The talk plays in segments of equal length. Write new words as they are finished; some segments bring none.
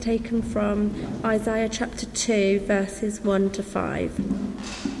Taken from Isaiah chapter 2, verses 1 to 5.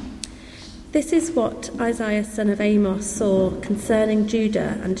 This is what Isaiah son of Amos saw concerning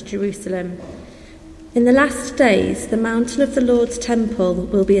Judah and Jerusalem. In the last days, the mountain of the Lord's temple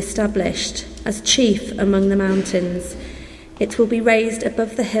will be established as chief among the mountains. It will be raised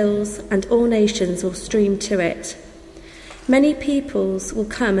above the hills, and all nations will stream to it. Many peoples will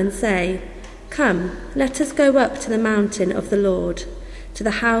come and say, "Come, let us go up to the mountain of the Lord, to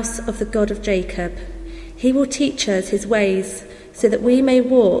the house of the God of Jacob. He will teach us his ways, so that we may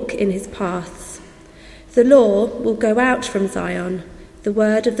walk in his paths. The law will go out from Zion, the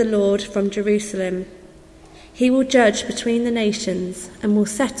word of the Lord from Jerusalem. He will judge between the nations and will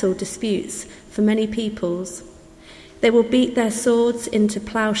settle disputes for many peoples. They will beat their swords into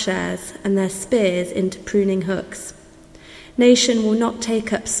plowshares and their spears into pruning hooks. Nation will not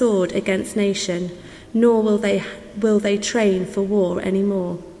take up sword against nation, nor will they train for war any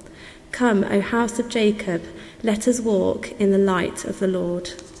more. Come, O house of Jacob, let us walk in the light of the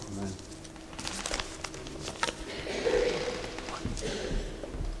Lord." Amen.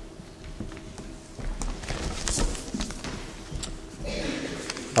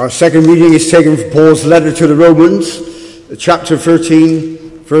 Our second reading is taken from Paul's letter to the Romans, chapter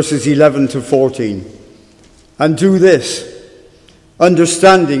 13, verses 11 to 14. "And do this,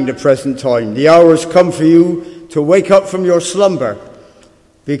 understanding the present time. The hour has come for you to wake up from your slumber,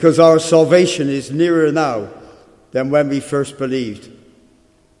 because our salvation is nearer now than when we first believed.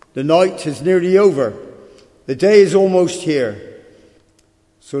 The night is nearly over. The day is almost here.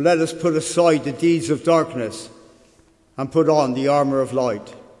 So let us put aside the deeds of darkness and put on the armor of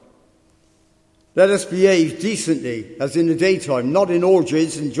light. Let us behave decently as in the daytime, not in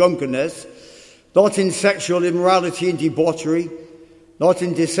orgies and drunkenness, not in sexual immorality and debauchery, not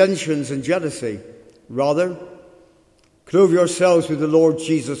in dissensions and jealousy. Rather, clothe yourselves with the Lord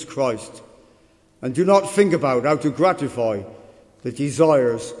Jesus Christ, and do not think about how to gratify the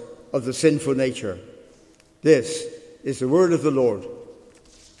desires of the sinful nature." This is the word of the Lord.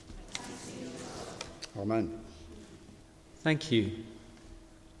 Amen. Thank you.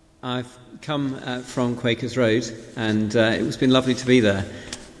 I've come from Quakers Road, and it's been lovely to be there.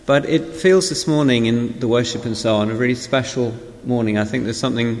 But it feels this morning in the worship and so on a really special morning. I think there's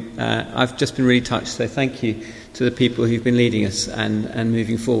something, I've just been really touched, so thank you to the people who've been leading us and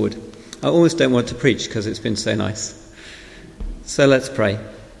moving forward. I almost don't want to preach because it's been so nice. So let's pray.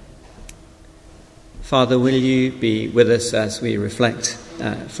 Father, will you be with us as we reflect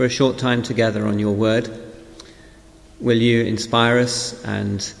for a short time together on your word? Will you inspire us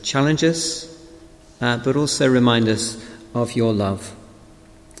and challenge us, but also remind us of your love?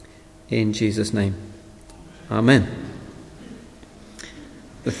 In Jesus' name, amen.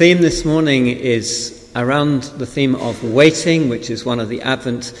 The theme this morning is around the theme of waiting, which is one of the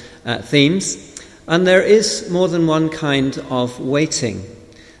Advent themes. And there is more than one kind of waiting.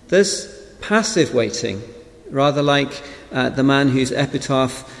 There's passive waiting, rather like the man whose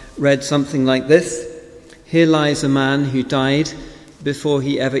epitaph read something like this: "Here lies a man who died before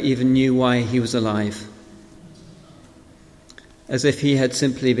he ever even knew why he was alive." As if he had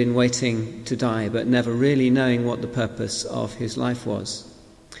simply been waiting to die, but never really knowing what the purpose of his life was.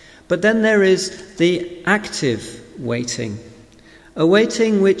 But then there is the active waiting, a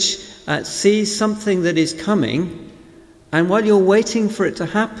waiting which sees something that is coming, and while you're waiting for it to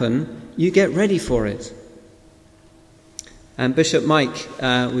happen, you get ready for it. And Bishop Mike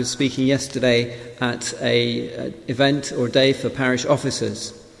was speaking yesterday at an event or day for parish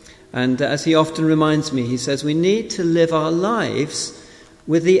officers. And as he often reminds me, he says we need to live our lives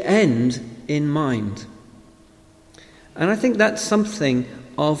with the end in mind. And I think that's something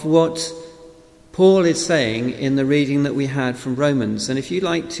of what Paul is saying in the reading that we had from Romans. And if you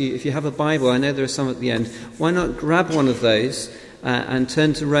have a Bible, I know there are some at the end, why not grab one of those and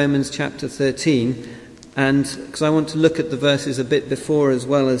turn to Romans chapter 13, and because I want to look at the verses a bit before as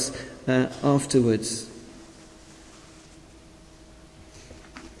well as afterwards.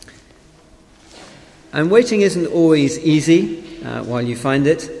 And waiting isn't always easy while you find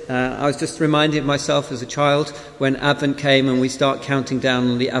it. I was just reminded myself as a child when Advent came and we start counting down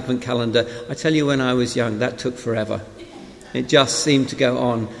on the Advent calendar. I tell you, when I was young, that took forever. It just seemed to go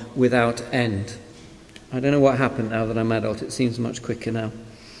on without end. I don't know what happened now that I'm adult. It seems much quicker now.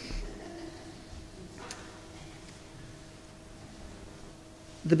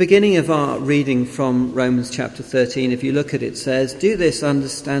 The beginning of our reading from Romans chapter 13, if you look at it, says, "Do this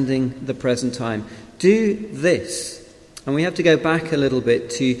understanding the present time." Do this. And we have to go back a little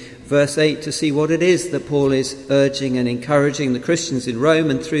bit to verse 8 to see what it is that Paul is urging and encouraging the Christians in Rome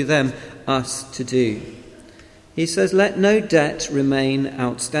and through them us to do. He says, let no debt remain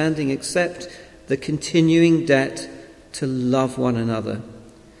outstanding except the continuing debt to love one another.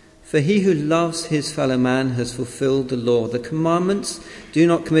 For he who loves his fellow man has fulfilled the law. The commandments, do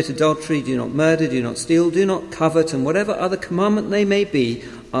not commit adultery, do not murder, do not steal, do not covet, and whatever other commandment they may be,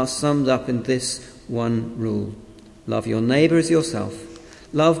 are summed up in this one rule. Love your neighbour as yourself.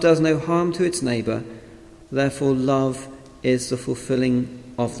 Love does no harm to its neighbour. Therefore love is the fulfilling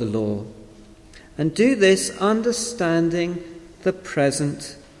of the law. And do this understanding the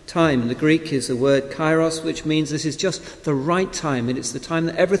present time. The Greek is the word kairos, which means this is just the right time. And it's the time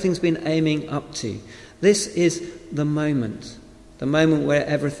that everything's been aiming up to. This is the moment where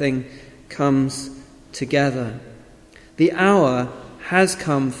everything comes together. The hour has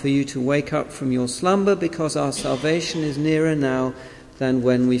come for you to wake up from your slumber, because our salvation is nearer now than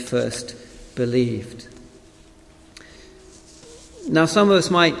when we first believed. Now, some of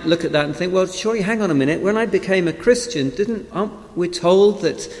us might look at that and think, well, surely, hang on a minute. When I became a Christian, aren't we told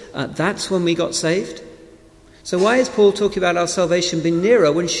that that's when we got saved? So why is Paul talking about our salvation being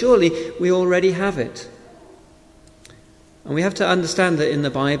nearer when surely we already have it? And we have to understand that in the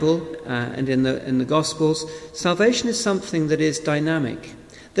Bible and in the Gospels, salvation is something that is dynamic.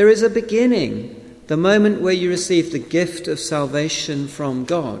 There is a beginning, the moment where you receive the gift of salvation from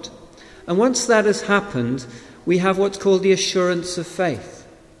God. And once that has happened, we have what's called the assurance of faith.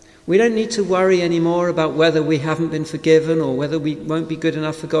 We don't need to worry anymore about whether we haven't been forgiven or whether we won't be good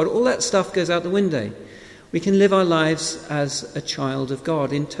enough for God. All that stuff goes out the window. We can live our lives as a child of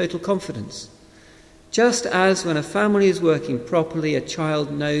God in total confidence. Just as when a family is working properly, a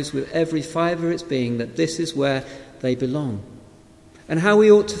child knows with every fibre of its being that this is where they belong. And how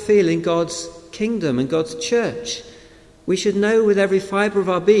we ought to feel in God's kingdom and God's church. We should know with every fibre of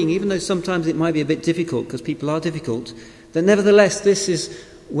our being, even though sometimes it might be a bit difficult because people are difficult, that nevertheless this is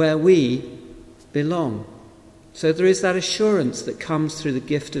where we belong. So there is that assurance that comes through the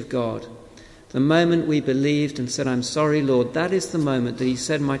gift of God. The moment we believed and said, I'm sorry, Lord, that is the moment that he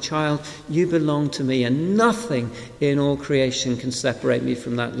said, my child, you belong to me, and nothing in all creation can separate me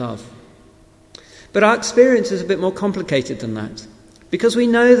from that love. But our experience is a bit more complicated than that. Because we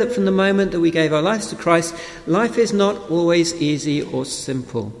know that from the moment that we gave our lives to Christ, life is not always easy or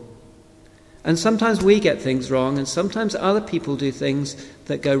simple. And sometimes we get things wrong, and sometimes other people do things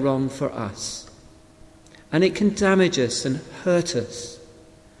that go wrong for us. And it can damage us and hurt us.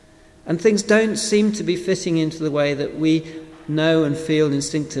 And things don't seem to be fitting into the way that we know and feel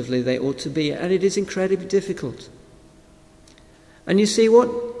instinctively they ought to be. And it is incredibly difficult. And you see, what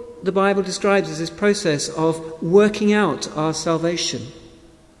the Bible describes as this process of working out our salvation.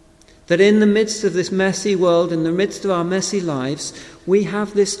 That in the midst of this messy world, in the midst of our messy lives, we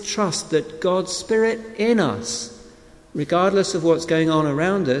have this trust that God's Spirit in us, regardless of what's going on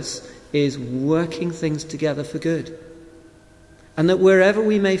around us, is working things together for good. And that wherever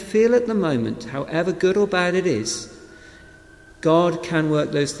we may feel at the moment, however good or bad it is, God can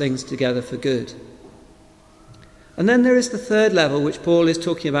work those things together for good. And then there is the third level, which Paul is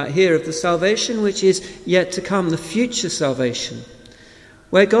talking about here, of the salvation which is yet to come, the future salvation,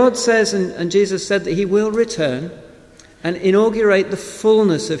 where God says, and Jesus said, that he will return and inaugurate the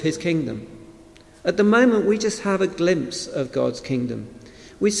fullness of his kingdom. At the moment, we just have a glimpse of God's kingdom.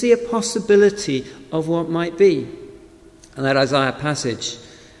 We see a possibility of what might be. And that Isaiah passage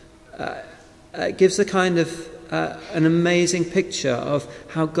gives a kind of an amazing picture of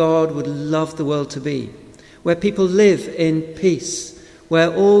how God would love the world to be, where people live in peace,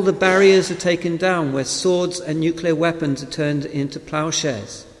 where all the barriers are taken down, where swords and nuclear weapons are turned into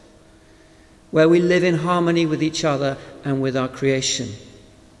plowshares, where we live in harmony with each other and with our creation.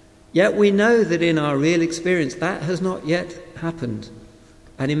 Yet we know that in our real experience that has not yet happened,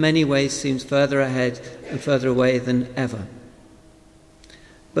 and in many ways seems further ahead and further away than ever.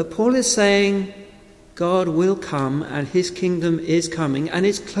 But Paul is saying God will come and his kingdom is coming, and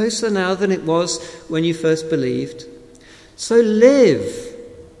it's closer now than it was when you first believed. So live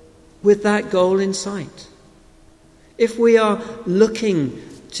with that goal in sight. If we are looking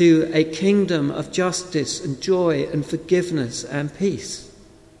to a kingdom of justice and joy and forgiveness and peace,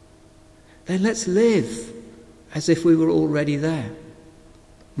 then let's live as if we were already there,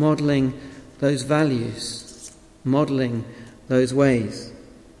 modelling those values, modelling those ways.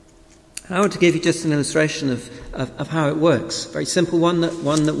 I want to give you just an illustration of how it works. Very simple one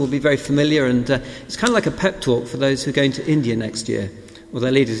that will be very familiar, and it's kind of like a pep talk for those who are going to India next year, or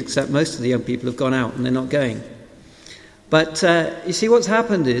their leaders, except most of the young people have gone out and they're not going. But you see, what's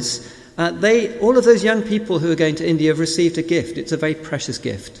happened is all of those young people who are going to India have received a gift. It's a very precious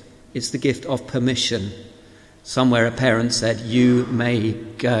gift. It's the gift of permission. Somewhere a parent said, "You may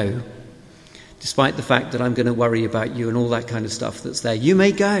go." despite the fact that I'm going to worry about you and all that kind of stuff that's there. You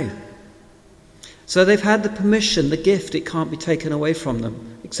may go. So they've had the permission, the gift. It can't be taken away from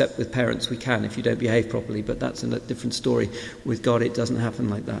them. Except with parents we can if you don't behave properly, but that's a different story. With God it doesn't happen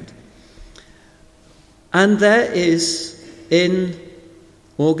like that. And there is, in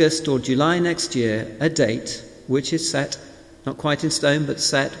August or July next year, a date which is set, not quite in stone, but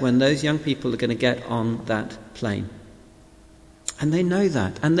set, when those young people are going to get on that plane. And they know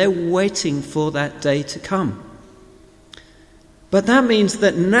that, and they're waiting for that day to come. But that means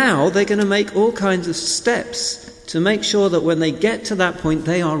that now they're going to make all kinds of steps to make sure that when they get to that point,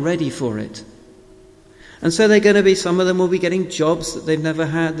 they are ready for it. And so they're going to be, some of them will be getting jobs that they've never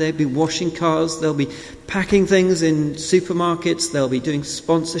had. They'll be washing cars. They'll be packing things in supermarkets. They'll be doing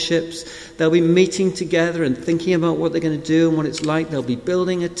sponsorships. They'll be meeting together and thinking about what they're going to do and what it's like. They'll be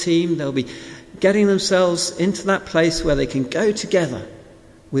building a team. They'll be getting themselves into that place where they can go together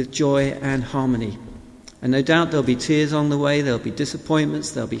with joy and harmony. And no doubt there'll be tears on the way. There'll be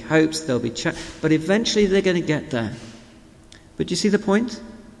disappointments. There'll be hopes. There'll be but eventually they're going to get there. But do you see the point?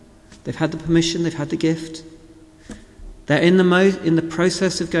 They've had the permission, they've had the gift. They're in the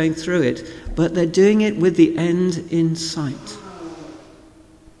process of going through it, but they're doing it with the end in sight.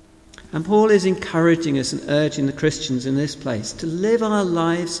 And Paul is encouraging us and urging the Christians in this place to live our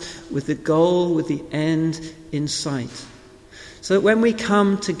lives with the goal, with the end in sight. So that when we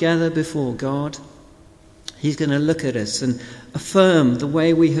come together before God, He's going to look at us and affirm the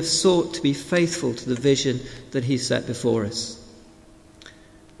way we have sought to be faithful to the vision that He set before us.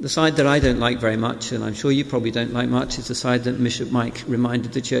 The side that I don't like very much, and I'm sure you probably don't like much, is the side that Bishop Mike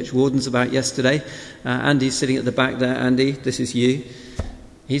reminded the church wardens about yesterday. Andy's sitting at the back there. Andy, this is you.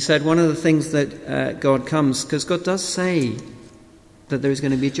 He said one of the things that God comes, because God does say that there is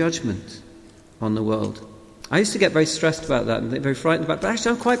going to be judgment on the world. I used to get very stressed about that and very frightened about it, but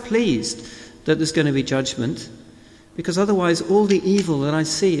actually I'm quite pleased that there's going to be judgment, because otherwise all the evil that I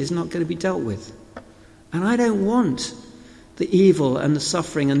see is not going to be dealt with. And I don't want the evil and the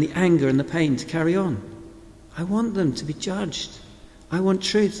suffering and the anger and the pain to carry on. I want them to be judged. I want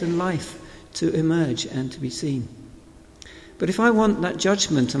truth and life to emerge and to be seen. But if I want that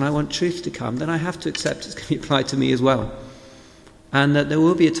judgment and I want truth to come, then I have to accept it's going to be applied to me as well. And that there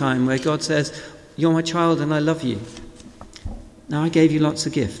will be a time where God says, "You're my child and I love you. Now I gave you lots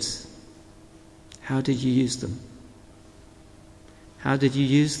of gifts. How did you use them? How did you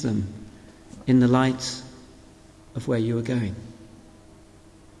use them in the light of where you were going?"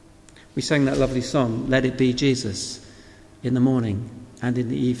 We sang that lovely song, "Let it be Jesus, in the morning and in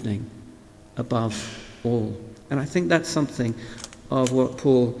the evening, above all." And I think that's something of what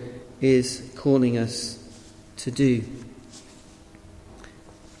Paul is calling us to do.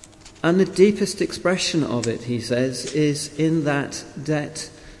 And the deepest expression of it, he says, is in that debt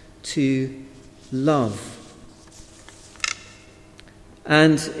to love.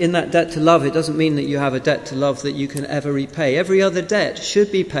 And in that debt to love, it doesn't mean that you have a debt to love that you can ever repay. Every other debt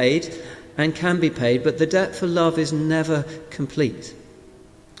should be paid and can be paid, but the debt for love is never complete.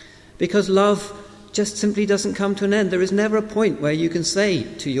 Because love just simply doesn't come to an end. There is never a point where you can say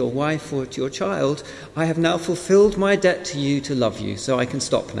to your wife or to your child, "I have now fulfilled my debt to you to love you, so I can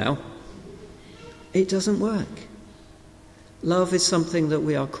stop now." It doesn't work. Love is something that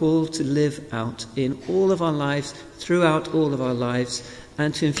we are called to live out in all of our lives, throughout all of our lives,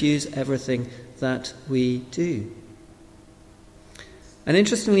 and to infuse everything that we do. And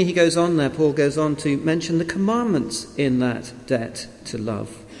interestingly, Paul goes on to mention the commandments in that debt to love,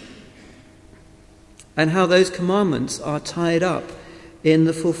 and how those commandments are tied up in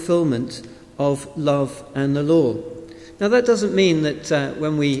the fulfillment of love and the law. Now, that doesn't mean that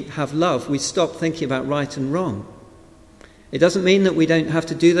when we have love, we stop thinking about right and wrong. It doesn't mean that we don't have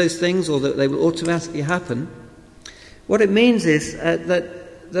to do those things or that they will automatically happen. What it means is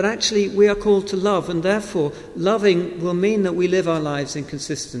that actually we are called to love, and therefore loving will mean that we live our lives in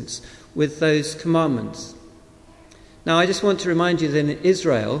consistence with those commandments. Now, I just want to remind you that in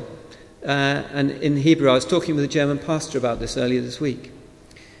Israel and in Hebrew, I was talking with a German pastor about this earlier this week.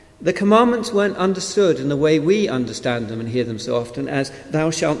 The commandments weren't understood in the way we understand them and hear them so often as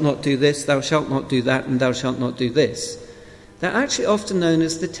 "thou shalt not do this, thou shalt not do that, and thou shalt not do this." They're actually often known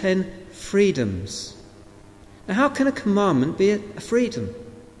as the 10 freedoms. Now, how can a commandment be a freedom?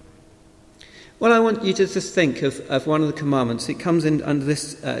 Well, I want you to just think of one of the commandments. It comes in under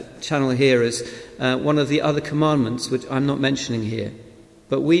this channel here as one of the other commandments, which I'm not mentioning here.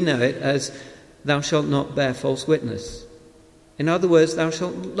 But we know it as "thou shalt not bear false witness." In other words, thou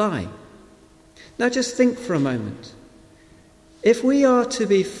shalt not lie. Now just think for a moment. If we are to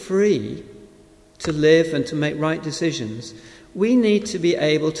be free to live and to make right decisions, We need to be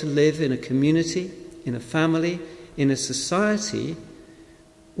able to live in a community, in a family, in a society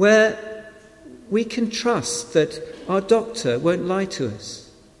where we can trust that our doctor won't lie to us,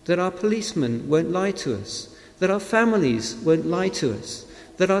 that our policeman won't lie to us, that our families won't lie to us,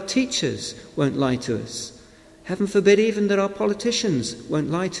 that our teachers won't lie to us. Heaven forbid even that our politicians won't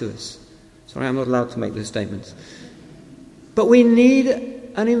lie to us. Sorry, I'm not allowed to make those statements. But we need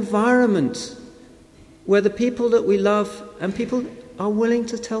an environment where the people that we love and people are willing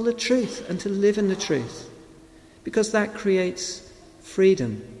to tell the truth and to live in the truth, because that creates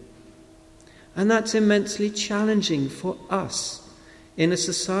freedom. And that's immensely challenging for us in a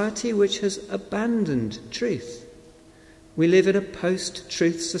society which has abandoned truth. We live in a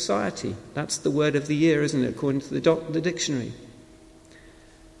post-truth society. That's the word of the year, isn't it, according to the dictionary.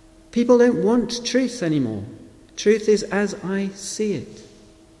 People don't want truth anymore. Truth is as I see it.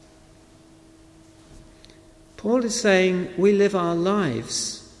 Paul is saying we live our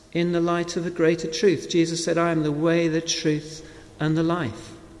lives in the light of a greater truth. Jesus said, I am the way, the truth, and the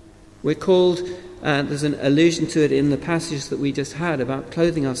life. We're called, there's an allusion to it in the passage that we just had about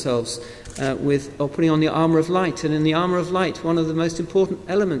clothing ourselves or putting on the armour of light. And in the armour of light, one of the most important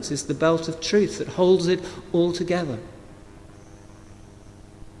elements is the belt of truth that holds it all together.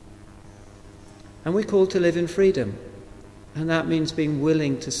 And we're called to live in freedom. And that means being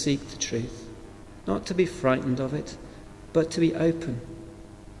willing to seek the truth. Not to be frightened of it, but to be open.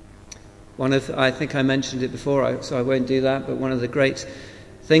 I think I mentioned it before, so I won't do that, but one of the great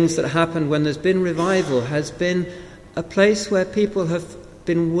things that happened when there's been revival has been a place where people have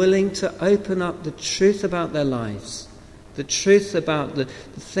been willing to open up the truth about their lives, the truth about the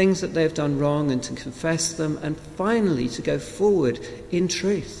things that they've done wrong, and to confess them, and finally to go forward in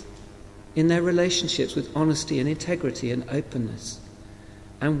truth, in their relationships with honesty and integrity and openness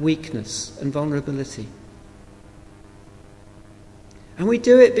and weakness and vulnerability. And we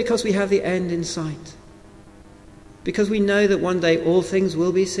do it because we have the end in sight. Because we know that one day all things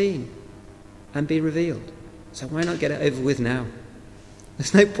will be seen and be revealed. So why not get it over with now?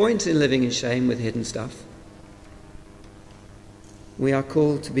 There's no point in living in shame with hidden stuff. We are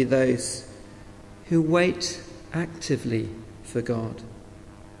called to be those who wait actively for God,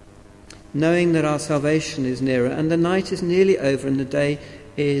 knowing that our salvation is nearer and the night is nearly over and the day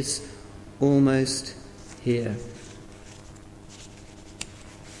is almost here.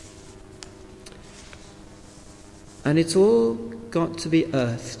 And it's all got to be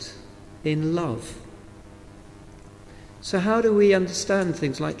earthed in love. So how do we understand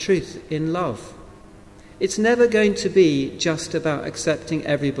things like truth in love? It's never going to be just about accepting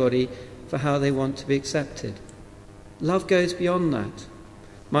everybody for how they want to be accepted. Love goes beyond that.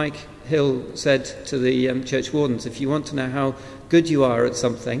 Mike Hill said to the church wardens, if you want to know how good you are at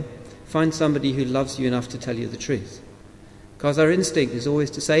something, find somebody who loves you enough to tell you the truth. Because our instinct is always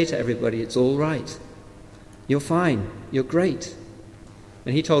to say to everybody, it's all right. You're fine. You're great.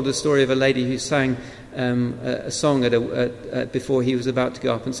 And he told the story of a lady who sang a song before he was about to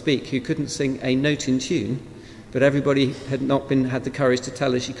go up and speak, who couldn't sing a note in tune, but everybody had not had the courage to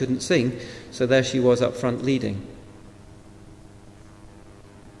tell her she couldn't sing, so there she was up front leading.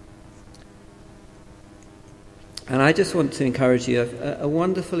 And I just want to encourage you, a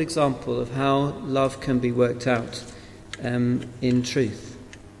wonderful example of how love can be worked out in truth.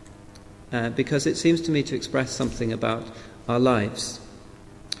 Because it seems to me to express something about our lives.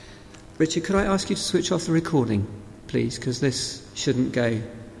 Richard, could I ask you to switch off the recording, please? Because this shouldn't go.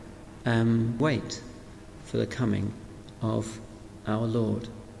 Wait for the coming of our Lord.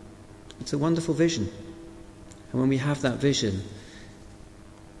 It's a wonderful vision. And when we have that vision,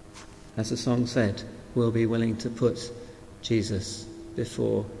 as the song said, we'll be willing to put Jesus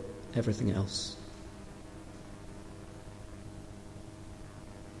before everything else.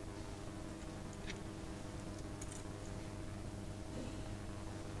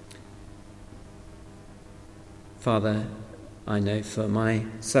 Father, I know for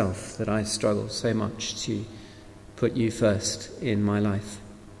myself that I struggle so much to put you first in my life.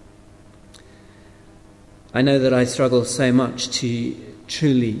 I know that I struggle so much to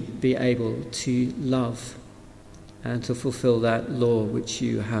truly be able to love and to fulfill that law which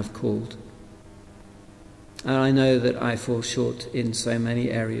you have called. And I know that I fall short in so many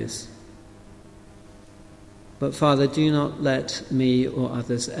areas. But Father, do not let me or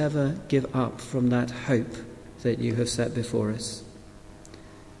others ever give up from that hope that you have set before us.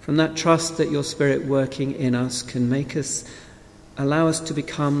 From that trust that your Spirit working in us can make us, allow us to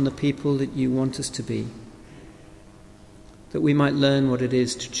become the people that you want us to be. That we might learn what it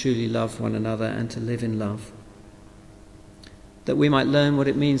is to truly love one another and to live in love. That we might learn what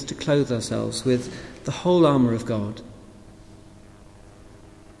it means to clothe ourselves with the whole armour of God,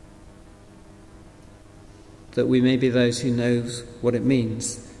 that we may be those who knows what it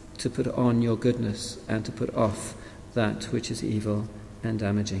means to put on your goodness and to put off that which is evil and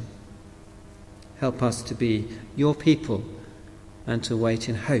damaging. Help us to be your people and to wait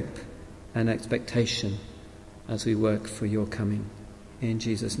in hope and expectation as we work for your coming. In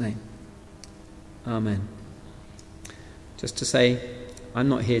Jesus' name. Amen. Just to say, I'm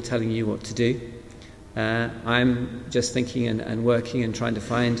not here telling you what to do. I'm just thinking and working and trying to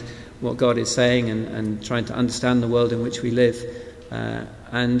find what God is saying and trying to understand the world in which we live.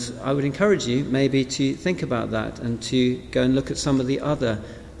 And I would encourage you maybe to think about that and to go and look at some of the other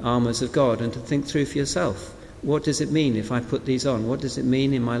armours of God and to think through for yourself. What does it mean if I put these on? What does it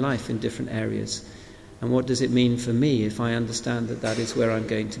mean in my life in different areas? And what does it mean for me if I understand that that is where I'm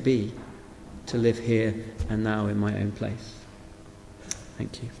going to be, to live here and now in my own place?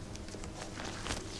 Thank you.